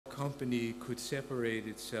company could separate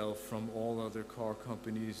itself from all other car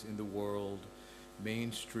companies in the world,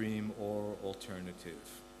 mainstream or alternative.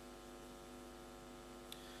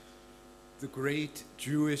 The great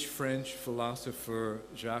Jewish-French philosopher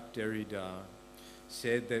Jacques Derrida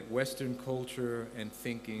said that Western culture and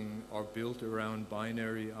thinking are built around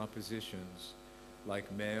binary oppositions,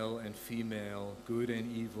 like male and female, good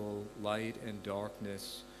and evil, light and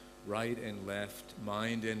darkness, right and left,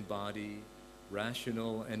 mind and body,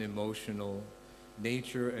 rational and emotional,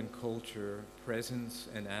 nature and culture, presence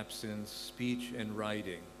and absence, speech and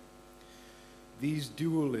writing. These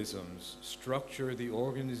dualisms structure the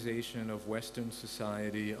organization of Western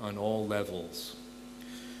society on all levels.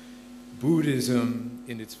 Buddhism,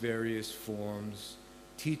 in its various forms,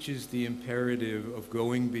 teaches the imperative of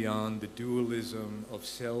going beyond the dualism of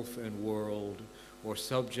self and world, or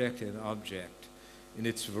subject and object, in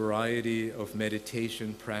its variety of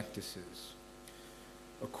meditation practices.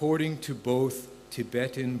 According to both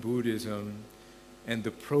Tibetan Buddhism and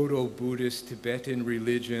the proto-Buddhist Tibetan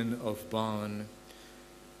religion of Bon,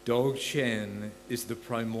 Dzogchen is the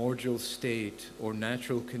primordial state or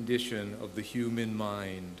natural condition of the human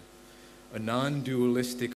mind, a non-dualistic